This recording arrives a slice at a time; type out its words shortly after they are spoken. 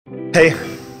Hey,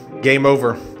 game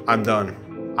over. I'm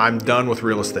done. I'm done with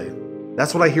real estate.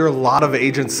 That's what I hear a lot of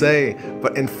agents say.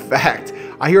 But in fact,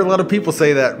 I hear a lot of people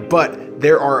say that, but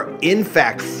there are in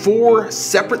fact 4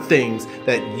 separate things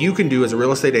that you can do as a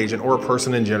real estate agent or a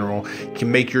person in general can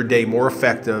make your day more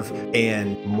effective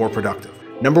and more productive.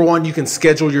 Number 1, you can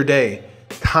schedule your day.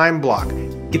 Time block.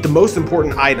 Get the most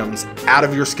important items out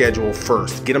of your schedule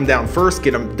first. Get them down first,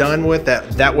 get them done with.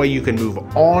 That way you can move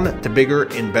on to bigger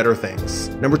and better things.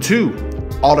 Number 2,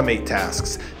 automate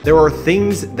tasks. There are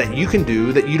things that you can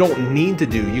do that you don't need to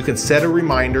do. You can set a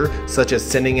reminder, such as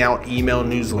sending out email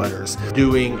newsletters,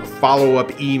 doing follow-up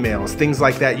emails, things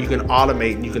like that. You can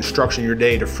automate and you can structure your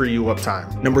day to free you up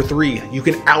time. Number 3, you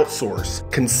can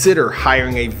outsource. Consider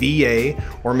hiring a VA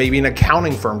or maybe an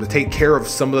accounting firm to take care of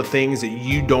some of the things that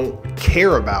you don't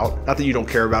care about. Not that you don't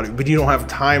care about it, but you don't have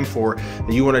time for,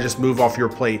 that you want to just move off your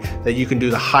plate, that you can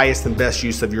do the highest and best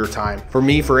use of your time. For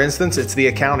me, for instance, it's the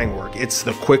accounting work. It's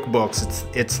the QuickBooks.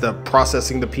 It's the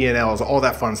processing the P&Ls, all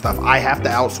that fun stuff. I have to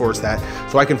outsource that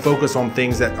so I can focus on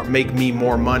things that make me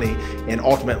more money and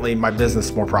ultimately my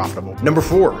business more profitable. Number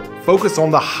 4, focus on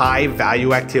the high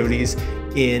value activities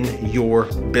in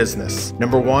your business.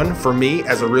 Number 1, for me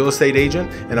as a real estate agent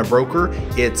and a broker,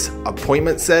 it's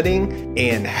appointment setting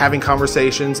and having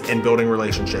conversations and building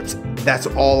relationships. That's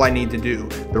all I need to do.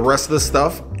 The rest of the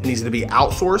stuff needs to be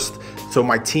outsourced so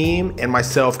my team and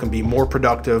myself can be more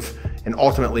productive and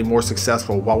ultimately more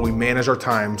successful while we manage our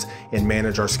times and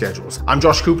manage our schedules. I'm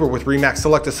Josh Cooper with RE/MAX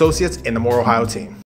Select Associates and the Moore, Ohio team.